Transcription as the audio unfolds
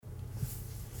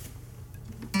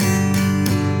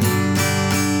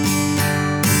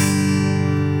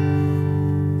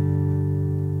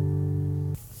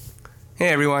Hey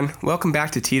everyone, welcome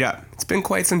back to Teed Up. It's been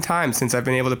quite some time since I've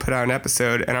been able to put out an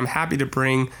episode, and I'm happy to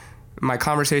bring my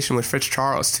conversation with Fritz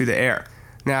Charles to the air.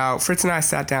 Now, Fritz and I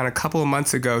sat down a couple of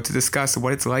months ago to discuss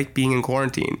what it's like being in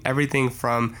quarantine. Everything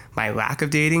from my lack of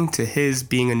dating to his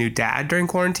being a new dad during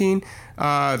quarantine,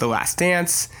 The Last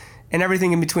Dance, and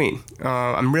everything in between.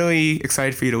 I'm really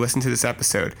excited for you to listen to this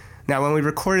episode. Now, when we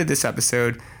recorded this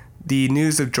episode, the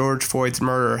news of George Floyd's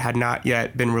murder had not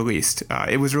yet been released.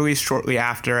 It was released shortly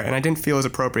after, and I didn't feel it was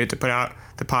appropriate to put out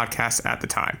the podcast at the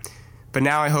time. But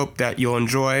now I hope that you'll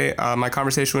enjoy my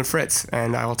conversation with Fritz,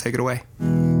 and I will take it away.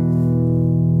 And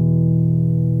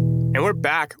we're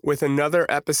back with another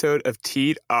episode of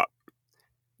Teed Up.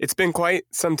 It's been quite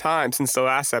some time since the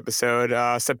last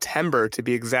episode, September to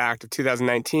be exact, of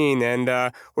 2019,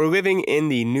 and we're living in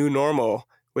the new normal,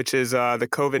 which is the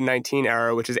COVID-19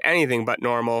 era, which is anything but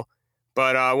normal.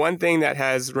 But one thing that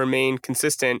has remained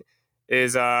consistent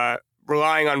is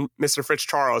relying on Mr. Fritz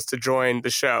Charles to join the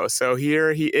show. So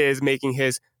here he is making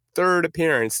his third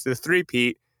appearance, the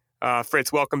three-peat.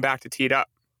 Fritz, welcome back to Teed Up.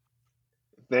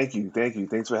 Thank you.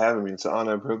 Thanks for having me. It's an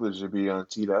honor and privilege to be on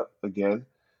Teed Up again.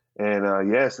 And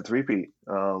it's a three-peat.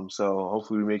 So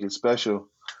hopefully we make it special,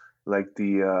 like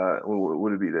the, what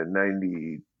would it be, the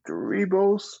 93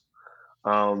 Bulls?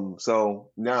 I'm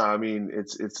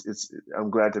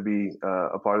glad to be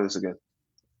a part of this again.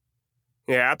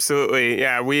 Yeah, absolutely.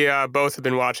 Yeah, we both have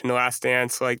been watching The Last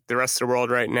Dance like the rest of the world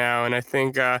right now. And I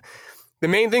think the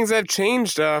main things that have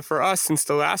changed for us since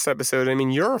the last episode, I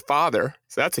mean, you're a father,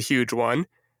 so that's a huge one.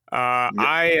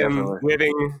 I am definitely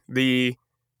living the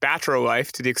bachelor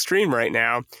life to the extreme right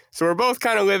now. So we're both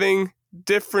kind of living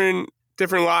different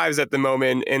lives at the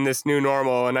moment in this new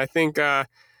normal. And I think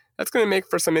that's going to make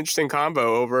for some interesting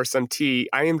combo over some tea.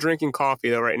 I am drinking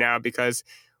coffee though right now because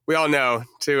we all know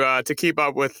to keep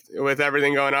up with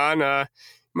everything going on,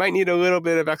 might need a little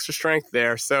bit of extra strength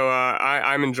there. So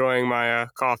I'm enjoying my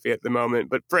coffee at the moment.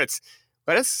 But Fritz,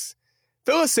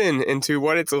 fill us into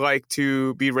what it's like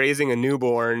to be raising a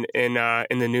newborn in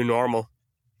the new normal.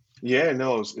 Yeah,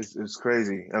 no, it's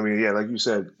crazy. I mean, yeah, like you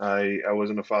said, I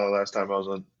wasn't a father last time I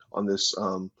was on this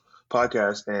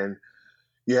podcast, and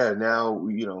yeah, now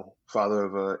father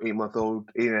of a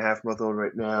 8.5-month-old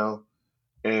right now,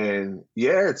 and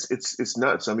yeah, it's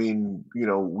nuts. I mean,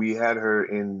 we had her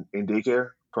in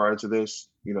daycare prior to this,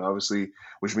 obviously,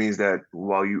 which means that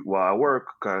while I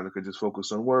work, kind of could just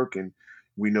focus on work, and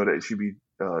we know that she'd be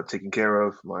taken care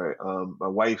of. My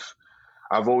wife,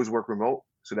 I've always worked remote,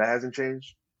 so that hasn't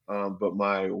changed. But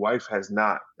my wife has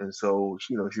not, and so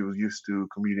she was used to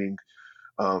commuting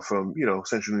from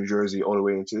central New Jersey all the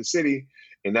way into the city,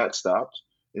 and that stopped.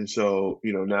 And so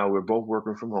now we're both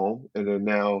working from home, and then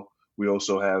now we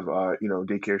also have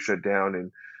daycare shut down,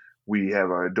 and we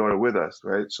have our daughter with us,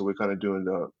 right? So we're kind of doing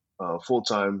the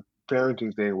full-time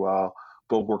parenting thing while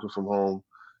both working from home,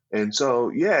 and so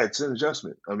yeah, it's an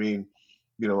adjustment. I mean,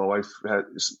 my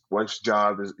wife's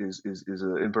job is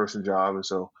an in-person job, and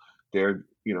so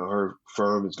her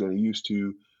firm is getting used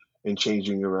to and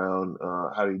changing around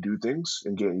how they do things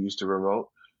and getting used to remote.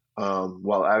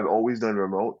 While I've always done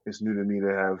remote, it's new to me to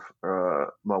have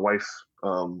my wife,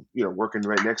 working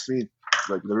right next to me,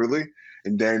 like literally,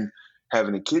 and then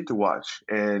having a kid to watch.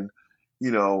 And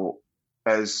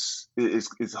as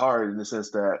it's hard in the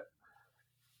sense that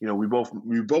we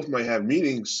both might have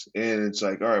meetings, and it's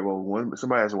like, all right, well,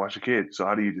 somebody has to watch a kid, so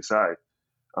how do you decide?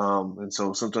 And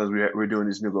so sometimes we're doing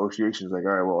these negotiations, like,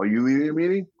 all right, well, are you leading a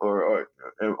meeting, or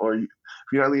if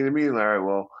you're not leading a meeting, all right,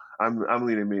 well, I'm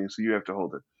leading a meeting, so you have to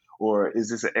hold it. Or is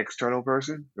this an external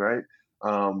person, right,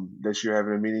 that you're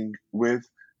having a meeting with?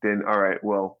 Then, all right,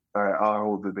 well, all right, I'll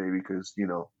hold the baby because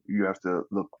you have to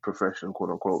look professional,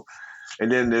 quote unquote.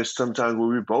 And then there's sometimes where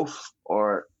we both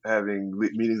are having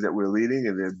meetings that we're leading,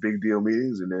 and they're big deal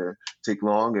meetings, and they take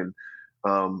long, and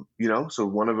so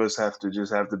one of us have to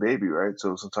just have the baby, right?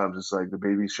 So sometimes it's like the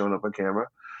baby's showing up on camera.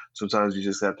 Sometimes you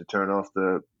just have to turn off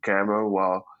the camera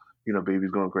while, baby's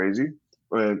going crazy.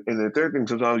 And the third thing,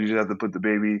 sometimes you just have to put the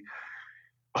baby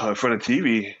in front of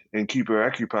TV and keep her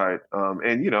occupied.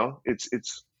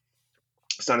 It's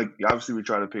not, obviously we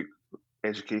try to pick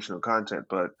educational content,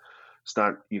 but it's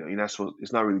not,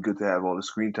 it's not really good to have all the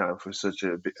screen time for such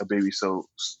a baby so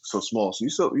small.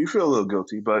 So you feel a little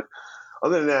guilty, but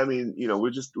other than that, I mean,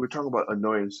 we're talking about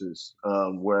annoyances,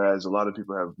 whereas a lot of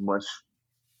people have much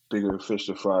bigger fish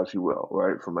to fry, if you will,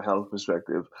 right? From a health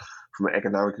perspective, from an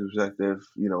economic perspective,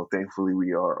 thankfully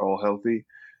we are all healthy,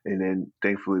 and then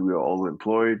thankfully we are all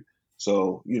employed.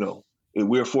 So,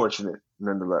 we're fortunate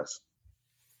nonetheless.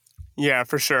 Yeah,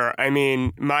 for sure. I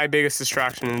mean, my biggest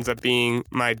distraction ends up being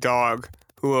my dog,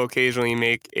 who will occasionally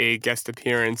make a guest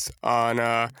appearance on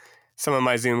some of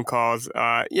my Zoom calls.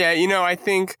 I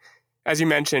think, as you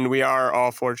mentioned, we are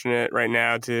all fortunate right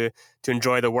now to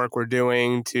enjoy the work we're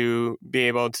doing, to be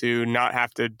able to not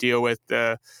have to deal with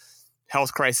the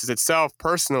health crisis itself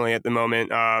personally at the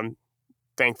moment,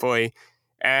 thankfully.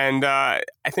 And I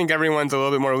think everyone's a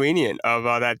little bit more lenient of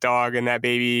that dog and that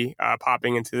baby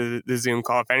popping into the Zoom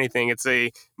call. If anything, it's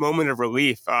a moment of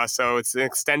relief. So it's an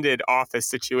extended office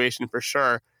situation for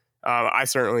sure. I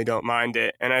certainly don't mind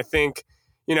it. And I think,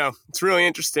 it's really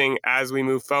interesting as we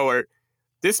move forward.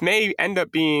 This may end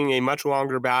up being a much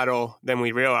longer battle than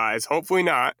we realize. Hopefully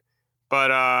not.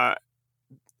 But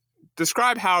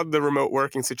describe how the remote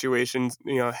working situation,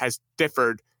 has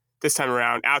differed this time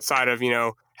around outside of,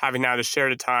 having now to share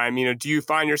the time. Do you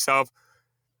find yourself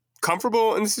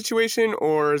comfortable in the situation,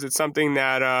 or is it something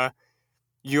that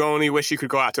you only wish you could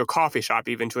go out to a coffee shop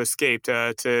even to escape,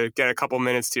 to get a couple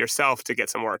minutes to yourself to get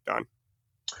some work done?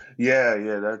 Yeah,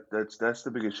 that's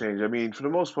the biggest change. I mean, for the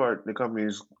most part, the company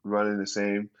is running the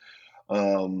same.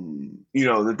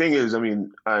 The thing is, I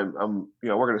mean, I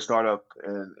work at a startup,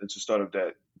 and it's a startup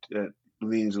that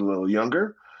leans a little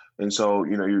younger, and so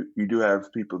you do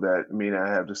have people that may not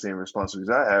have the same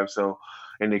responsibilities I have, so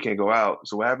and they can't go out.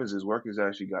 So what happens is work has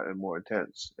actually gotten more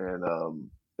intense, and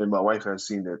my wife has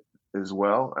seen it as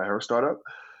well at her startup,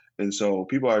 and so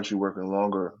people are actually working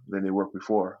longer than they worked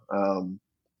before.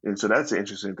 And so that's an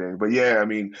interesting thing. But yeah, I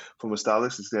mean, from a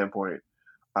stylistic standpoint,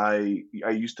 I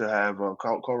used to have a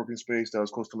co-working space that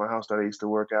was close to my house that I used to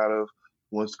work out of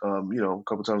once, a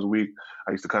couple times a week.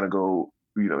 I used to kind of go,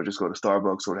 just go to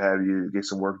Starbucks or what have you, get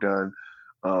some work done.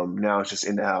 Now it's just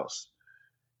in the house.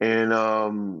 And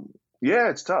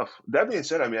yeah, it's tough. That being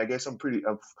said, I mean, I guess I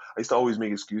used to always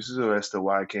make excuses as to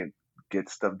why I can't get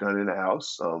stuff done in the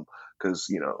house.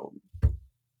 Because,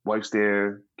 wife's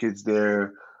there, kids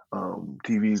there,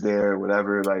 TV's there,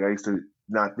 whatever. Like I used to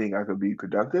not think I could be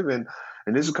productive, and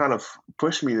this has kind of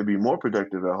pushed me to be more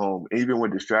productive at home, even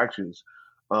with distractions.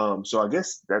 So I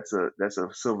guess that's a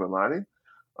silver lining.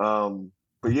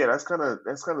 But yeah, that's kind of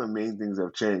the main things that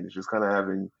have changed. Just kind of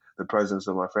having the presence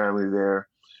of my family there,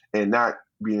 and not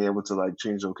being able to like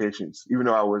change locations. Even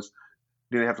though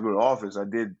didn't have to go to the office, I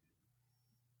did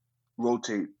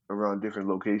rotate around different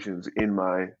locations in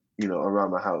my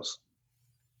around my house.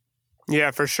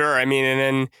 Yeah, for sure. I mean, and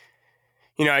then,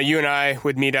 you and I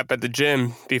would meet up at the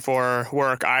gym before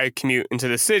work. I commute into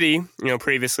the city.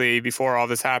 Previously, before all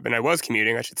this happened, I was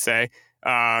commuting, I should say.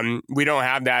 We don't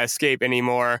have that escape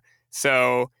anymore.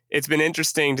 So it's been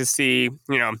interesting to see,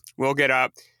 we'll get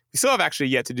up. We still have actually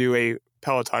yet to do a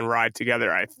Peloton ride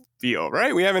together, I feel,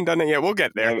 right? We haven't done it yet. We'll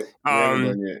get there. We haven't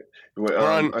done yet. But,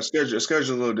 our schedule's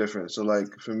a little different. So like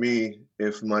for me,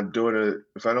 if I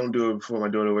don't do it before my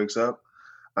daughter wakes up,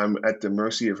 I'm at the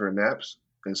mercy of her naps.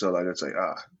 And so like it's like,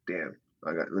 damn,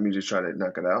 let me just try to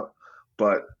knock it out.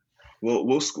 But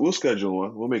we'll schedule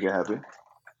one. We'll make it happen.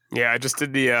 Yeah, I just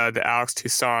did the Alex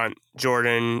Toussaint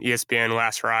Jordan ESPN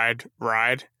Last Ride.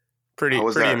 Pretty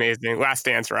amazing. Last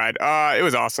Dance ride. It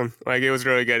was awesome. Like it was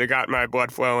really good. It got my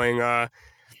blood flowing.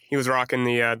 He was rocking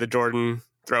the Jordan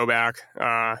throwback.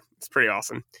 It's pretty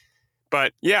awesome.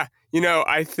 But yeah,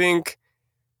 I think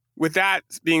with that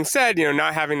being said,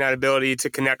 not having that ability to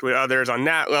connect with others on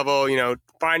that level,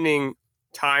 finding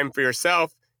time for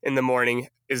yourself in the morning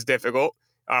is difficult.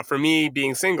 For me,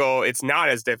 being single, it's not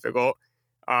as difficult.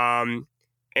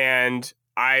 And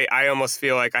I almost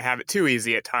feel like I have it too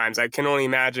easy at times. I can only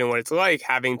imagine what it's like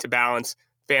having to balance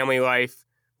family life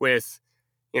with,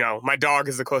 my dog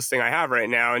is the closest thing I have right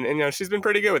now. And she's been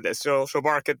pretty good with this. She'll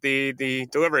bark at the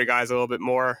delivery guys a little bit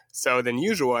more so than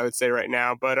usual, I would say right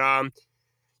now. But,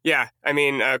 yeah, I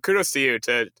mean, kudos to you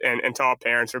and to all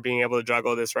parents for being able to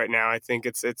juggle this right now. I think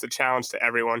it's a challenge to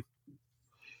everyone.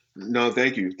 No,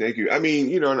 thank you. Thank you. I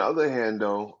mean, on the other hand,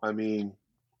 though, I mean,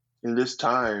 in this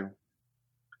time,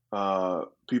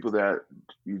 people that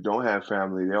you don't have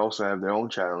family, they also have their own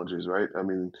challenges, right? I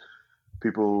mean,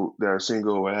 people that are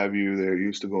single, what have you, they're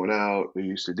used to going out, they're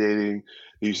used to dating,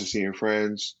 they're used to seeing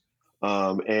friends.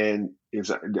 And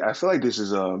I feel like this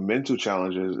is a mental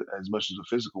challenge as much as a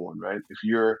physical one, right? If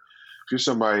you're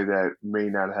somebody that may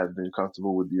not have been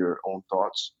comfortable with your own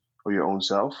thoughts or your own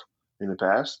self in the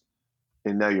past,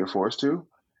 and now you're forced to,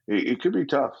 it could be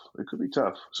tough. It could be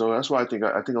tough. So that's why I think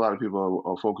a lot of people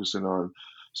are focusing on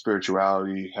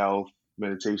spirituality, health,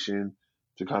 meditation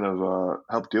to kind of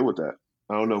help deal with that.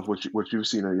 I don't know if what you've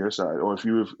seen on your side, or if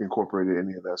you've incorporated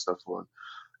any of that stuff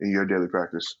in your daily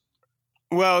practice.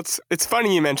 Well, it's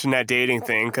funny you mentioned that dating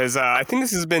thing because I think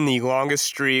this has been the longest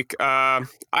streak. I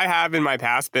have in my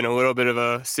past been a little bit of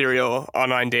a serial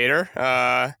online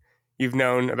dater. you've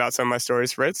known about some of my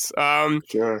stories, Fritz.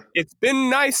 Sure. It's been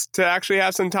nice to actually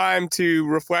have some time to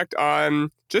reflect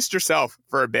on just yourself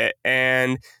for a bit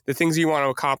and the things you want to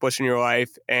accomplish in your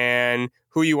life and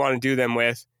who you want to do them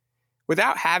with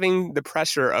without having the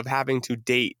pressure of having to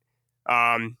date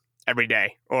every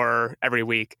day or every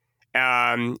week.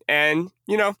 And,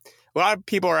 a lot of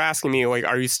people are asking me, like,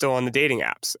 are you still on the dating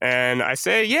apps? And I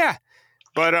say, yeah,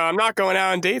 but I'm not going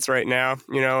out on dates right now,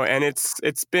 and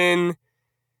it's been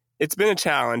a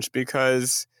challenge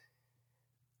because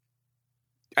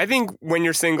I think when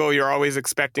you're single, you're always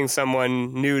expecting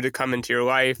someone new to come into your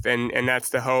life, and that's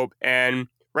the hope. And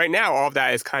right now, all of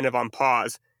that is kind of on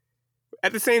pause.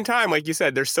 At the same time, like you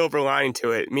said, there's silver lining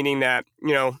to it, meaning that,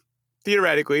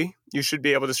 theoretically, you should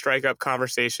be able to strike up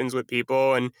conversations with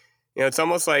people. And, it's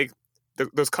almost like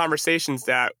those conversations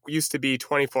that used to be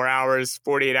 24 hours,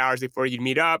 48 hours before you'd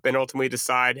meet up and ultimately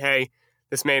decide, hey,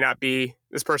 this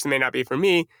person may not be for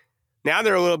me. Now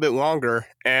they're a little bit longer.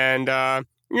 And, I'm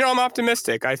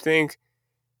optimistic. I think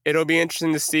it'll be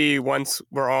interesting to see once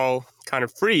we're all kind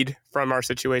of freed from our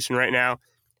situation right now,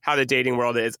 how the dating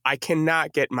world is. I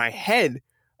cannot get my head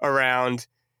around,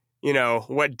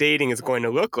 what dating is going to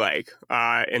look like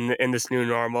in this new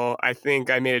normal. I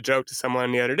think I made a joke to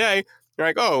someone the other day. They're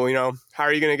like, oh, how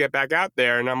are you going to get back out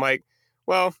there? And I'm like,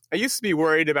 well, I used to be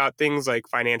worried about things like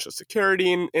financial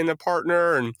security in a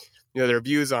partner and, their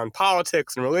views on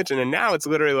politics and religion. And now it's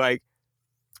literally like,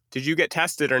 did you get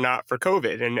tested or not for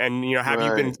COVID? And have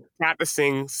you been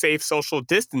practicing safe social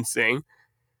distancing,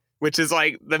 which is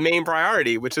like the main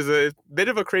priority, which is a bit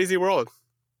of a crazy world.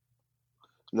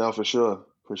 No, for sure.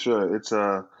 For sure.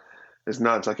 It's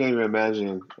nuts. I can't even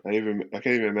imagine. I can't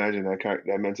even imagine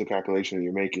that mental calculation that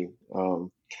you're making.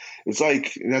 It's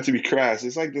like, not to be crass,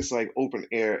 it's like this like open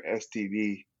air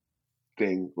STD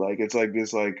thing. Like it's like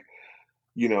this like,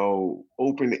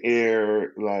 open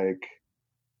air like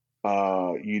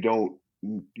you don't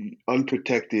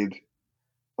unprotected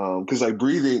because like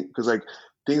breathing because like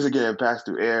things are getting passed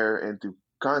through air and through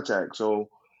contact. So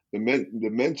the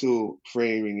mental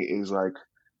framing is like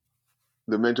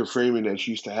the mental framing that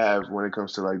you used to have when it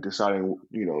comes to like deciding,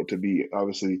 to be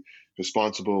obviously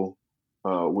responsible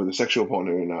with a sexual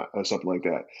partner or not, or something like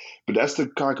that. But that's the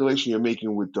calculation you're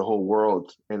making with the whole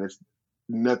world, and it's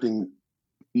nothing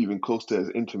even close to as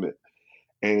intimate.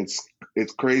 And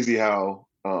it's crazy how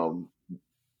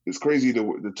it's crazy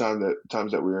the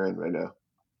times that we're in right now.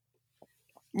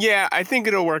 Yeah, I think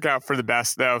it'll work out for the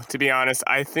best, though, to be honest.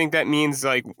 I think that means,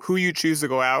 like, who you choose to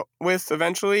go out with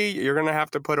eventually, you're going to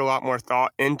have to put a lot more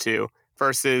thought into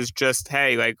versus just,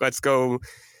 hey, like, let's go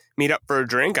meet up for a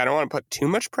drink. I don't want to put too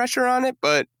much pressure on it,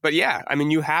 but yeah, I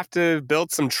mean, you have to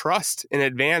build some trust in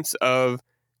advance of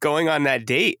going on that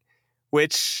date,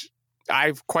 which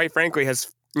I quite frankly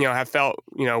have felt,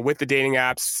 with the dating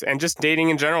apps and just dating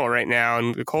in general right now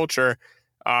and the culture,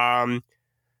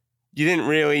 you didn't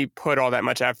really put all that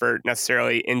much effort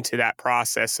necessarily into that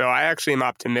process. So I actually am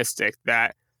optimistic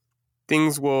that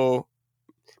things will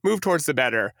move towards the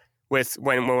better with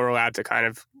when we're allowed to kind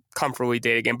of comfortably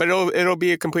date again. But it'll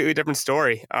be a completely different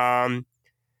story.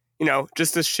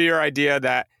 Just the sheer idea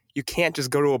that you can't just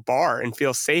go to a bar and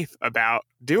feel safe about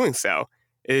doing so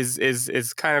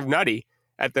is kind of nutty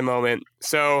at the moment.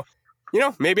 So,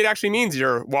 maybe it actually means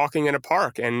you're walking in a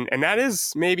park and that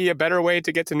is maybe a better way to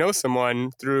get to know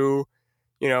someone through,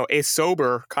 a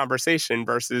sober conversation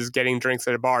versus getting drinks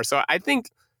at a bar. So I think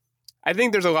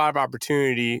there's a lot of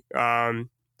opportunity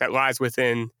that lies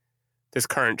within this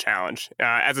current challenge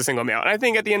as a single male. And I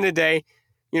think at the end of the day,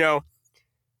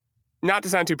 not to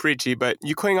sound too preachy, but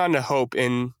you cling on to hope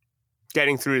in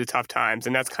getting through the tough times.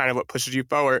 And that's kind of what pushes you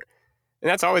forward. And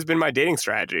that's always been my dating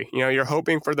strategy. You're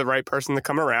hoping for the right person to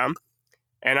come around.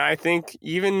 And I think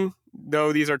even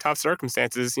though these are tough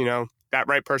circumstances, that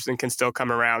right person can still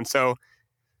come around. So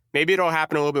maybe it'll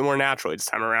happen a little bit more naturally this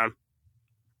time around.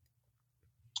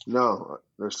 No,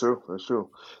 that's true. That's true.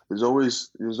 There's always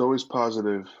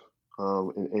positive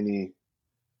in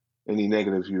any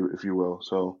negative, if you will.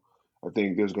 So I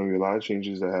think there's going to be a lot of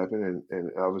changes that happen,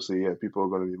 and obviously, yeah, people are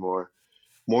going to be more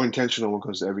intentional when it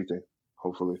comes to everything.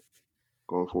 Hopefully,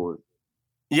 going forward.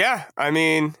 Yeah, I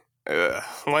mean,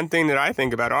 one thing that I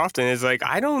think about often is like,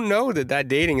 I don't know that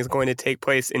dating is going to take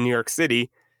place in New York City,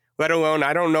 let alone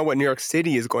I don't know what New York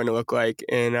City is going to look like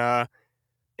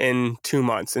in 2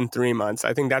 months, in 3 months.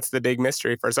 I think that's the big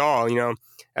mystery for us all,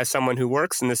 as someone who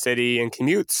works in the city and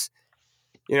commutes,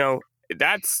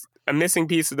 that's a missing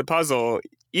piece of the puzzle.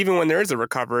 Even when there is a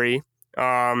recovery,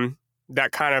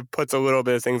 that kind of puts a little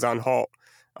bit of things on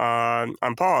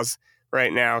pause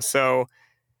right now. So,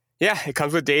 Yeah, it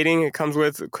comes with dating. It comes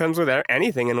with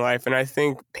anything in life, and I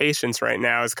think patience right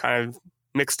now is kind of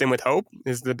mixed in with hope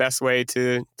is the best way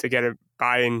to get it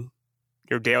by in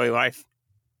your daily life.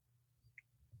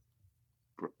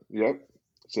 Yep.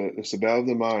 It's the battle of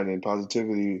the mind, and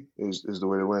positivity is the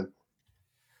way to win.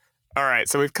 All right,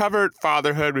 so we've covered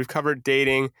fatherhood, we've covered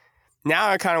dating. Now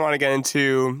I kind of want to get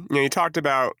into, you talked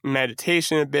about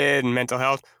meditation a bit and mental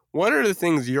health. What are the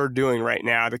things you're doing right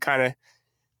now to kind of,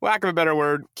 lack of a better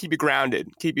word, keep you grounded,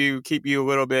 keep you a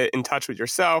little bit in touch with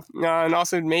yourself, and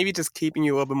also maybe just keeping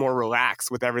you a little bit more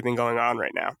relaxed with everything going on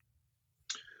right now?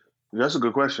 That's a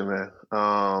good question, man.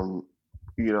 I'm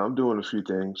doing a few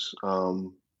things.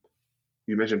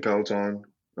 You mentioned Peloton.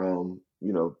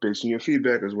 Based on your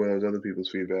feedback as well as other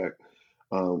people's feedback,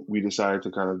 we decided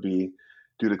to kind of do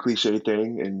the cliche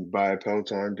thing and buy a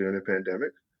Peloton during the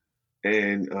pandemic,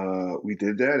 and we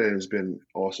did that, and it's been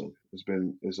awesome. It's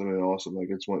been awesome. Like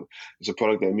it's a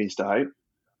product that meets the hype,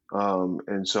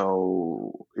 and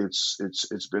so it's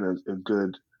been a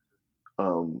good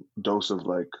dose of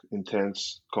like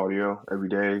intense cardio every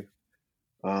day,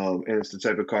 and it's the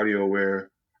type of cardio where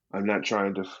I'm not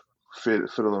trying to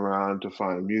fiddle around to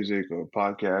find music or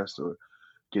podcast or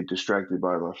get distracted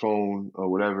by my phone or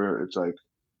whatever. It's like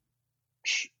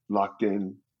locked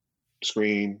in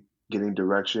screen, getting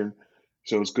direction.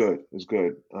 So it's good. It's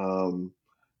good.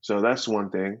 So that's one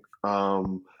thing. I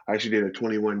actually did a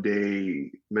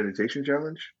 21-day meditation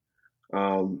challenge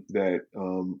that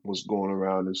was going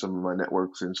around in some of my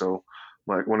networks, and so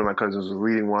one of my cousins was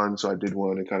leading one, so I did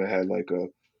one. It kind of had like a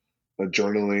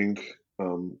journaling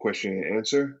question and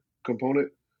answer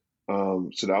component.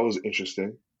 So that was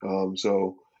interesting.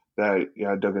 So that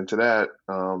I dug into that.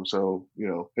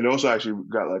 And also actually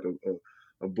got like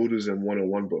a Buddhism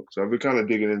 101 book. So I've been kind of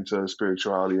digging into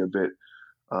spirituality a bit.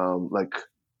 Like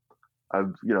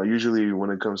I've usually when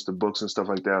it comes to books and stuff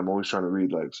like that, I'm always trying to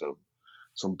read like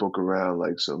some book around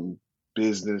like some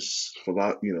business for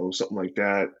that, something like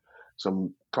that,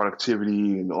 some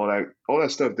productivity and all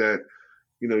that stuff that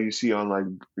you see on like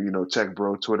tech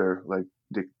bro Twitter, like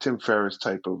the Tim Ferriss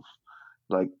type of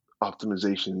like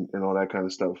optimization and all that kind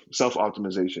of stuff, self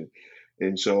optimization.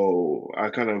 And so I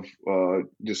kind of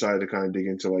decided to kind of dig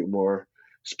into like more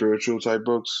spiritual type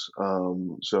books.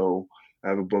 So I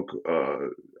have a book.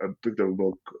 I picked up a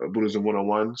book, Buddhism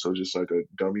 101. So just like a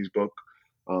dummies book,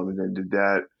 and then did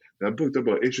that. And I picked up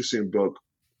an interesting book.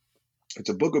 It's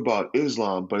a book about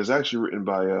Islam, but it's actually written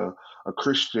by a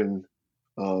Christian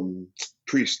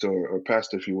priest or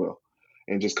pastor, if you will,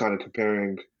 and just kind of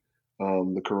comparing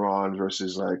the Quran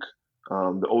versus like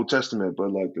the Old Testament,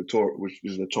 but like the Torah, which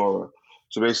is the Torah.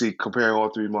 So basically comparing all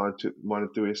three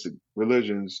monotheistic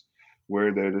religions,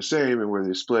 where they're the same and where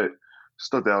they split.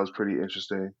 Just thought that was pretty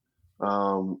interesting.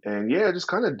 And yeah, just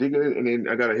kind of digging it. And then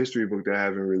I got a history book that I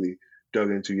haven't really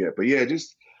dug into yet. But yeah,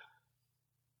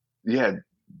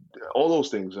 all those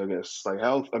things, I guess, like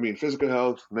health. I mean, physical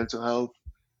health, mental health,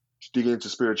 digging into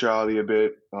spirituality a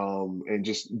bit, and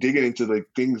just digging into the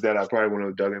things that I probably wouldn't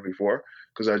have dug in before,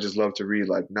 because I just love to read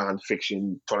like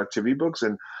nonfiction productivity books,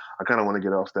 and I kind of want to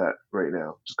get off that right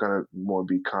now. Just kind of more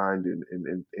be kind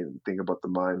and think about the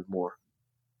mind more.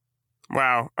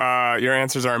 Wow, your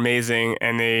answers are amazing,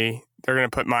 and they're gonna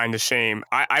put mine to shame.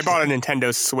 I bought a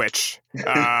Nintendo Switch,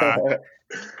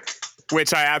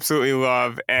 which I absolutely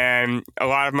love, and a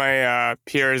lot of my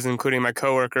peers, including my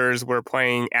coworkers, were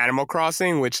playing Animal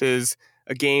Crossing, which is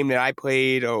a game that I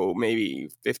played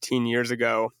maybe 15 years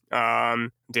ago.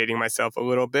 Dating myself a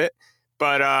little bit,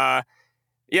 but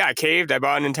yeah, I caved. I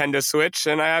bought a Nintendo Switch,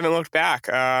 and I haven't looked back.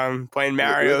 Playing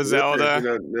Mario, Zelda.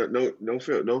 Don't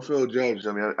feel judged.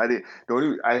 I mean, I did.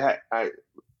 I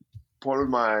part of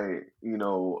my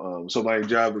so my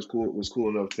job was cool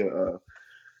enough to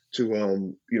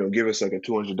give us like a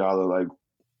 $200 like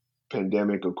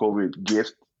pandemic or COVID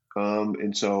gift,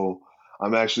 and so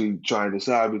I'm actually trying to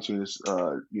decide between this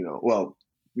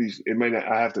it might not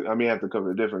I may have to cover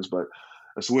the difference, but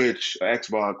a Switch, an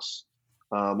Xbox.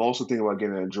 I'm also thinking about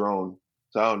getting a drone.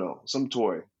 So I don't know, some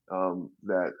toy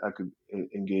that I could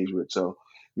engage with. So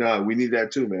no, we need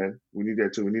that too, man. We need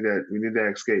that too. We need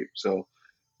that escape. So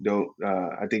don't.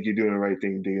 I think you're doing the right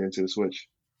thing digging into the Switch.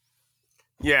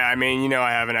 Yeah, I mean,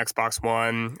 I have an Xbox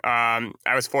One.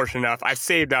 I was fortunate enough. I've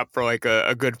saved up for like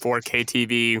a good 4K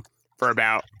TV for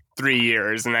about 3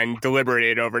 years, and I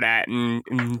deliberated over that. And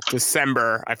in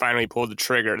December, I finally pulled the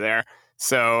trigger there.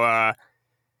 So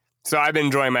I've been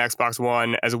enjoying my Xbox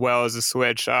One as well as the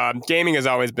Switch. Gaming has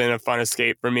always been a fun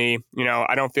escape for me.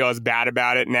 I don't feel as bad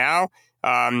about it now.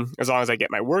 As long as I get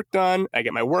my work done, I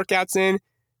get my workouts in,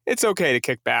 it's okay to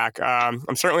kick back.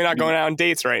 I'm certainly not going out on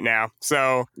dates right now.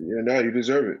 So yeah, no, you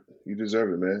deserve it. You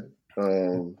deserve it, man.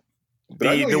 But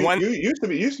I The know the one you used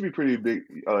to be pretty big.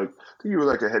 Like I think you were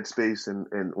like a Headspace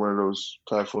and one of those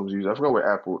platforms you use. I forgot what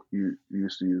Apple you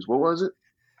used to use. What was it?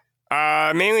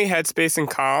 mainly Headspace and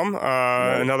Calm.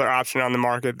 Right. Another option on the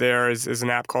market there is an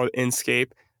app called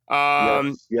Inkscape.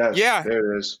 Um, Yes. yeah,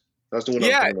 There it is. That's the one I'm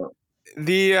yeah. talking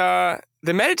about.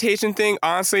 The meditation thing,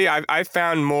 honestly, I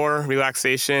found more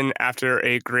relaxation after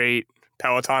a great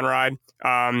Peloton ride.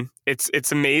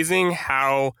 It's amazing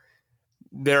how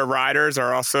their riders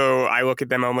are also, I look at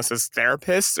them almost as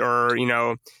therapists or,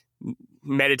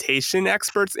 meditation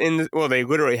experts well, they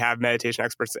literally have meditation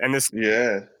experts. And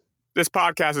Yeah. this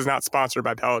podcast is not sponsored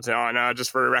by Peloton,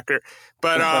 just for the record.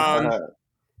 But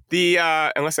the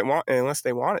unless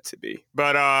they want it to be.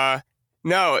 But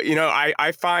no,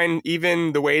 I find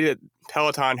even the way that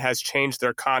Peloton has changed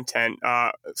their content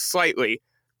slightly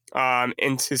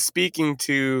into speaking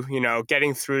to,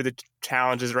 getting through the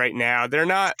challenges right now. They're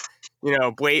not,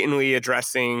 blatantly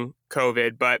addressing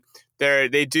COVID, but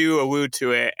they do allude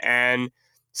to it. And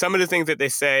some of the things that they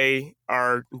say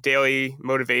are daily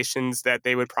motivations that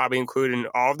they would probably include in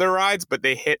all of their rides, but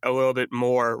they hit a little bit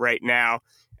more right now.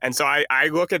 And so I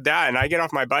look at that and I get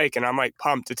off my bike and I'm like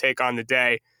pumped to take on the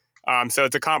day. So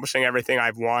it's accomplishing everything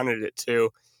I've wanted it to.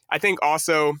 I think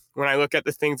also when I look at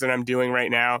the things that I'm doing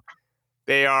right now,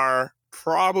 they are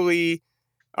probably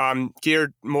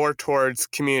geared more towards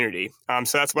community.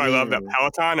 So that's what I love about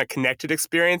Peloton, a connected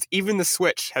experience. Even the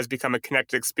Switch has become a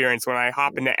connected experience. When I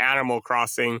hop into Animal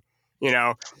Crossing,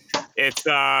 I'm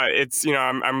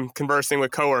conversing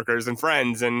with coworkers and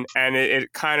friends, and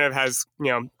it kind of has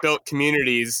built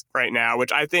communities right now,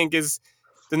 which I think is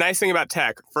the nice thing about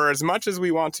tech. For as much as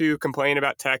we want to complain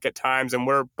about tech at times, and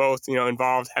we're both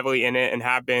involved heavily in it and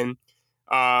have been,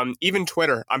 even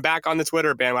Twitter. I'm back on the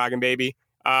Twitter bandwagon, baby.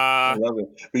 I love it.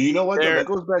 But you know what, though? That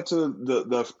goes back to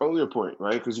the earlier point,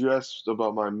 right? Because you asked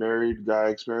about my married guy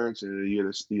experience and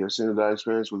your single guy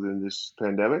experience within this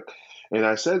pandemic. And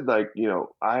I said, like,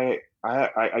 I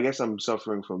guess I'm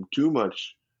suffering from too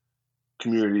much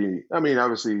community. I mean,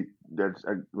 obviously,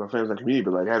 my family's not community,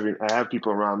 but like I have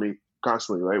people around me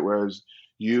constantly, right? Whereas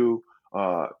you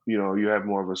have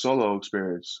more of a solo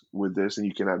experience with this and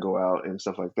you cannot go out and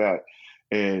stuff like that.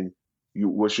 And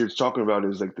what you're talking about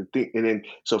is like the thing, and then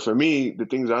so for me, the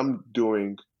things I'm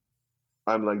doing,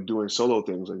 I'm like doing solo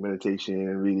things like meditation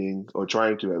and reading, or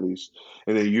trying to at least.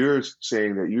 And then you're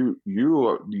saying that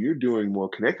you're doing more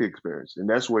connected experience, and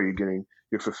that's where you're getting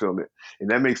your fulfillment, and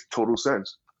that makes total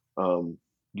sense,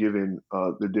 given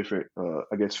the different,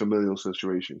 I guess, familial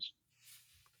situations.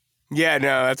 Yeah,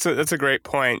 no, that's a great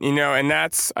point. And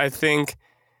that's, I think,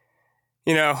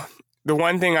 the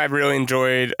one thing I've really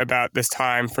enjoyed about this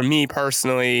time, for me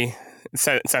personally, it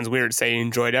sounds weird to say you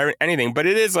enjoyed anything, but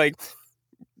it is like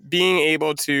being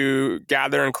able to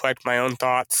gather and collect my own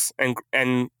thoughts.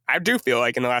 And I do feel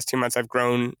like in the last 2 months I've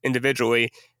grown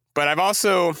individually, but I've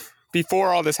also, before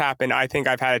all this happened, I think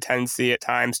I've had a tendency at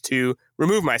times to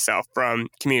remove myself from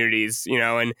communities,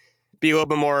 and be a little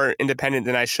bit more independent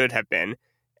than I should have been.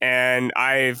 And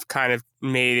I've kind of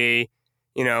made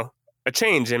a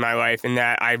change in my life in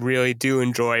that I really do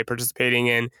enjoy participating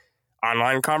in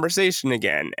online conversation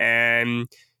again and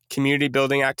community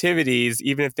building activities,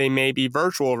 even if they may be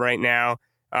virtual right now.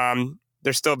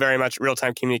 There's still very much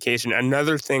real-time communication.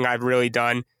 Another thing I've really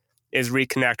done is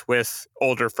reconnect with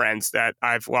older friends that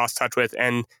I've lost touch with,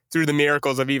 and through the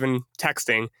miracles of even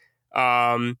texting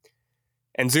and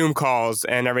Zoom calls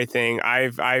and everything,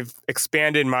 I've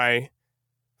expanded my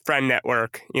friend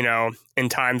network, in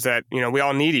times that, we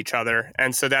all need each other.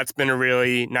 And so that's been a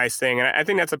really nice thing. And I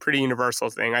think that's a pretty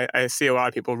universal thing. I see a lot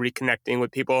of people reconnecting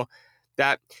with people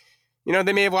that,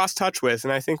 they may have lost touch with.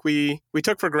 And I think we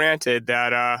took for granted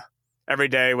that every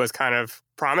day was kind of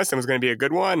promised and was going to be a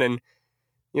good one. And,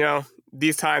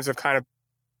 these times have kind of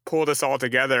pulled us all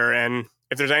together. And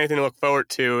if there's anything to look forward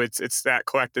to, it's that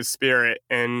collective spirit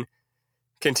and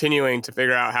continuing to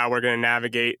figure out how we're going to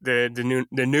navigate the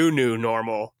new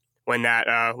normal when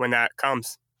that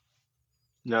comes.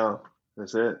 No,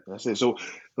 that's it. That's it. So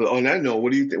on that note,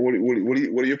 what do you think? What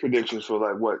are your predictions for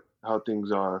like how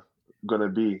things are going to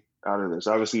be out of this?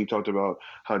 Obviously, you talked about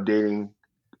how dating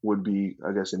would be,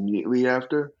 I guess, immediately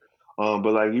after.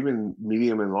 But like even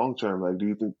medium and long term, like, do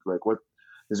you think like what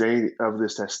is there any of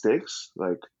this that sticks?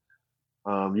 Like,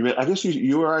 I guess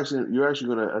you're actually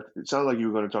gonna. It sounds like you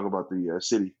were gonna talk about the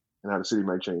city and how the city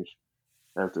might change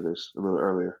after this a little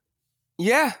earlier.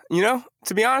 Yeah,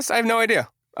 to be honest, I have no idea.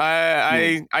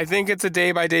 I think it's a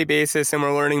day by day basis, and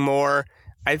we're learning more.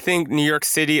 I think New York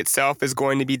City itself is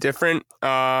going to be different.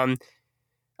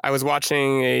 I was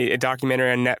watching a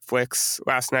documentary on Netflix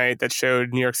last night that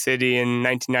showed New York City in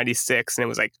 1996, and it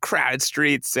was like crowded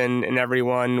streets and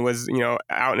everyone was,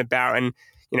 out and about. And,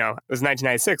 it was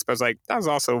 1996, but I was like, that was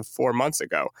also 3 months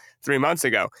ago.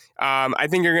 I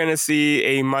think you're going to see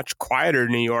a much quieter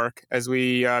New York as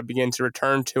we begin to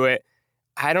return to it.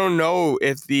 I don't know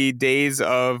if the days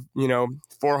of,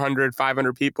 400,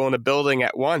 500 people in a building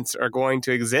at once are going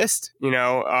to exist,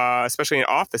 especially in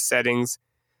office settings.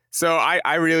 So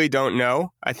I really don't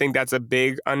know. I think that's a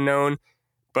big unknown.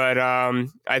 But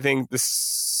I think the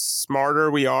smarter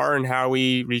we are in how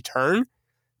we return,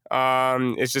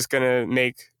 it's just going to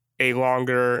make a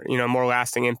longer, more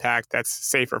lasting impact that's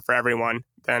safer for everyone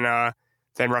than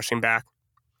rushing back.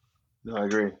 No, I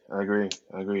agree.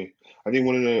 I think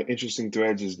one of the interesting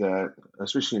threads is that,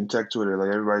 especially in tech Twitter,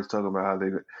 like everybody's talking about how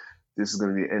this is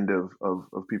going to be the end of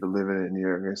people living in New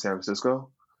York and San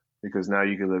Francisco, because now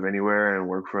you can live anywhere and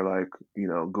work for like,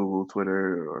 Google,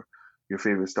 Twitter, or your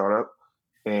favorite startup.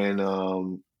 And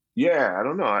yeah, I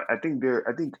don't know. I think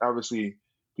obviously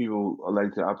people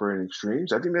like to operate in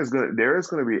extremes. I think there is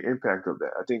going to be an impact of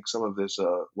that. I think some of this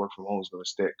work from home is going to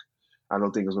stick. I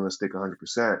don't think it's going to stick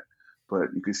 100%,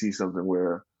 but you could see something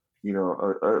where,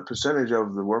 a percentage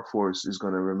of the workforce is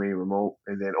going to remain remote,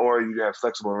 and then, or you have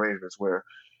flexible arrangements where,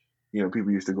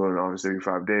 people used to go to the office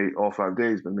all 5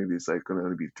 days, but maybe it's like going to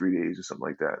only be 3 days or something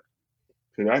like that.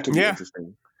 So that could be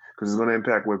interesting, because it's going to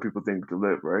impact where people think to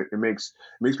live, right? It makes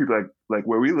people like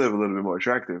where we live a little bit more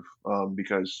attractive,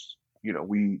 because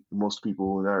most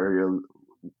people in our area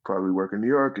probably work in New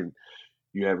York, and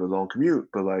you have a long commute,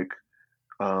 but like,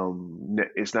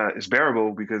 it's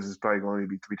bearable because it's probably going to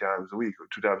be 3 times a week or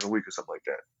 2 times a week or something like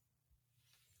that.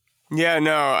 Yeah,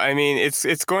 no, I mean,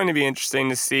 it's going to be interesting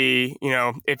to see,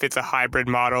 if it's a hybrid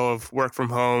model of work from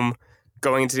home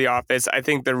going into the office. I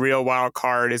think the real wild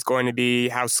card is going to be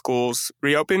how schools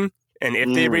reopen and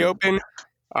if they reopen.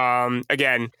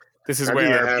 Again, this is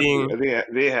where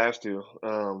they have to.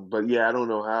 But yeah, I don't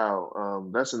know how.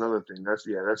 That's another thing. That's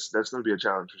going to be a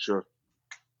challenge for sure.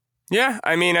 Yeah,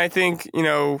 I mean, I think,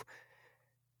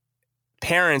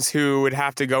 parents who would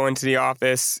have to go into the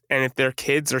office and if their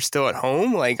kids are still at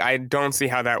home, like I don't see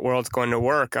how that world's going to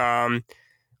work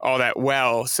all that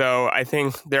well. So I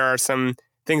think there are some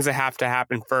things that have to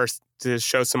happen first to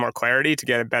show some more clarity to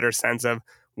get a better sense of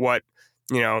what,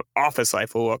 office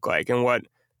life will look like and what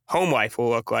home life will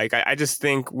look like. I just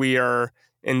think we are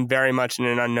very much in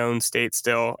an unknown state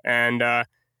still, and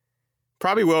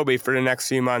probably will be for the next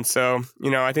few months. So,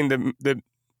 I think the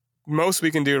most we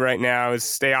can do right now is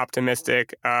stay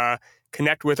optimistic,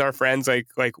 connect with our friends like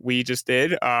we just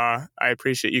did. I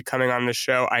appreciate you coming on the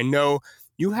show. I know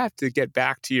you have to get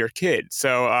back to your kid,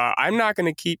 so I'm not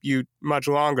going to keep you much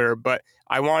longer, but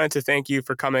I wanted to thank you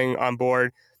for coming on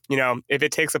board. If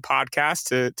it takes a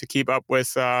podcast to keep up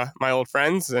with my old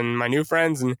friends and my new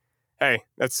friends, and hey,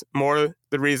 that's more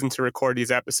the reason to record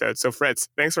these episodes. So Fritz,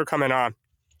 thanks for coming on.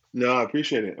 No, I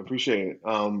appreciate it. I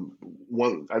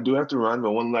do have to run,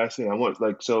 but one last thing I want,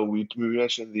 so we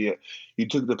mentioned you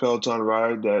took the Peloton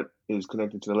ride that is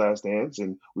connected to The Last Dance,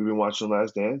 and we've been watching The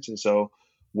Last Dance. And so,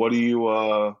 what do you,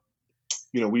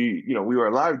 we were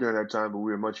alive during that time, but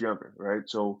we were much younger, right?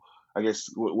 So, I guess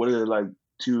what are the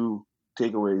 2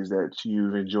 takeaways that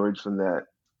you've enjoyed from that,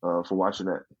 for watching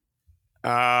that?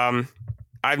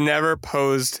 I've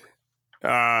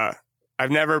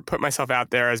never put myself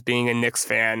out there as being a Knicks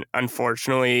fan,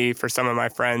 unfortunately, for some of my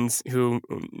friends who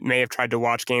may have tried to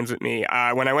watch games with me.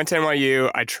 When I went to NYU,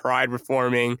 I tried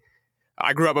reforming.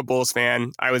 I grew up a Bulls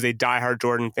fan. I was a diehard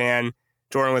Jordan fan.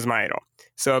 Jordan was my idol.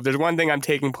 So if there's one thing I'm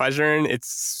taking pleasure in, it's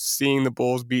seeing the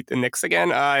Bulls beat the Knicks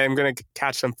again. I am going to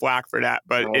catch some flack for that,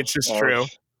 but it's just true.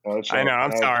 I know.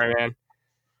 I'm sorry, man.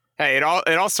 Hey, it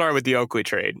all started with the Oakley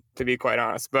trade, to be quite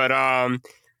honest. But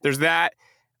there's that.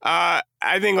 I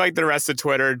think like the rest of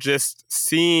Twitter, just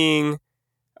seeing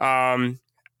the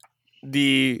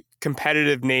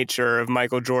competitive nature of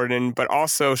Michael Jordan, but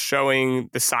also showing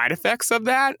the side effects of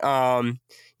that.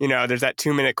 There's that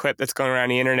 2-minute clip that's going around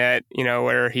the internet,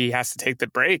 where he has to take the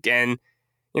break. And,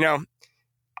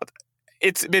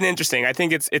 it's been interesting. I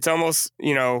think it's almost,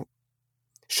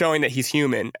 showing that he's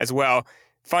human as well.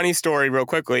 Funny story real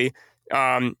quickly.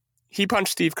 He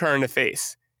punched Steve Kerr in the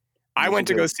face. I went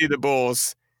to go see the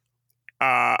Bulls.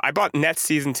 I bought Nets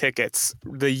season tickets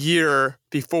the year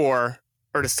before,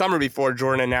 or the summer before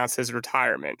Jordan announced his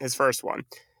retirement, his first one.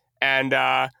 And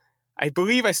I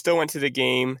believe I still went to the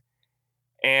game,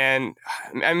 and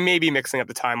I may be mixing up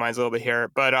the timelines a little bit here,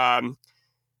 but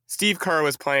Steve Kerr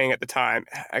was playing at the time.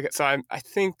 So I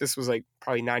think this was like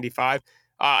probably 95.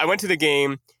 I went to the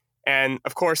game, And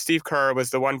of course, Steve Kerr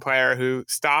was the one player who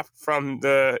stopped from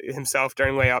himself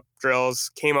during layup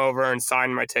drills, came over and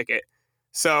signed my ticket.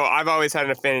 So I've always had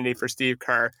an affinity for Steve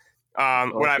Kerr.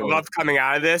 What I've loved coming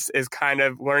out of this is kind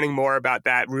of learning more about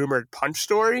that rumored punch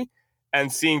story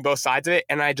and seeing both sides of it.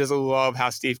 And I just love how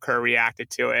Steve Kerr reacted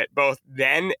to it, both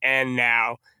then and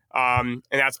now. And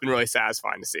that's been really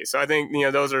satisfying to see. So I think,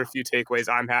 those are a few takeaways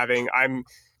I'm having. I'm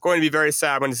going to be very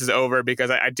sad when this is over because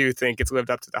I do think it's lived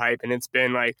up to the hype, and it's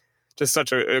been like just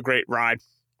such a great ride.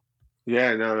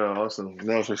 Yeah, no, awesome.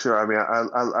 No, for sure. I mean,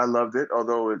 I loved it,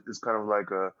 although it's kind of like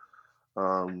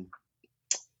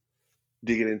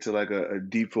digging into like a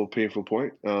deep, painful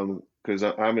point, because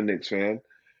I'm a Knicks fan,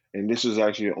 and this was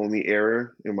actually the only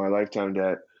era in my lifetime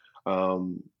that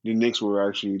the Knicks were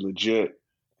actually legit,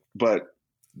 but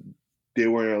they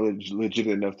weren't legit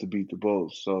enough to beat the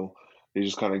Bulls. So they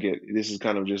just kind of this is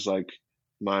kind of just like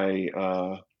my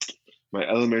my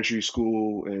elementary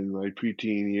school and my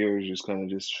preteen years, just kind of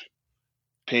just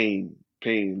pain,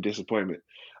 and disappointment.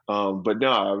 But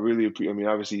no, I mean,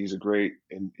 obviously he's a great,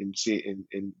 and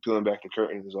peeling back the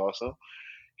curtain is also,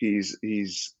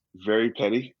 he's very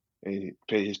petty, and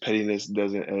his pettiness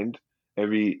doesn't end.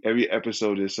 Every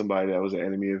episode is somebody that was an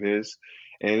enemy of his,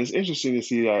 and it's interesting to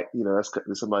see that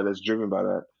that's somebody that's driven by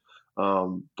that.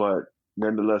 But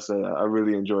nonetheless, I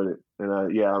really enjoyed it, and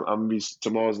I'm gonna be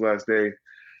tomorrow's last day,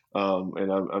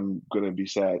 and I'm gonna be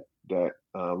sad that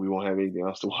we won't have anything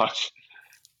else to watch.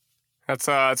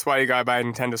 That's why you gotta buy a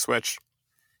Nintendo Switch.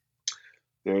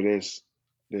 There it is.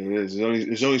 There's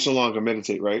only so long I can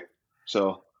meditate, right?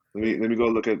 So let me go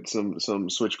look at some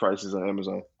Switch prices on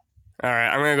Amazon. All right,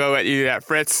 I'm gonna go let you do that,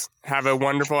 Fritz. Have a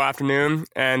wonderful afternoon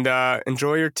and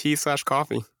enjoy your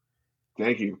tea/coffee.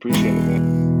 Thank you, appreciate it,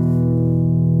 man.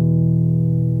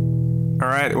 All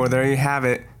right, well there you have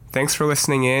it. Thanks for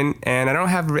listening in, and I don't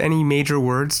have any major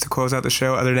words to close out the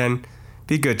show other than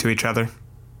be good to each other.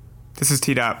 This is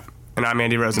Teed Up, and I'm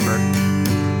Andy Rosenberg.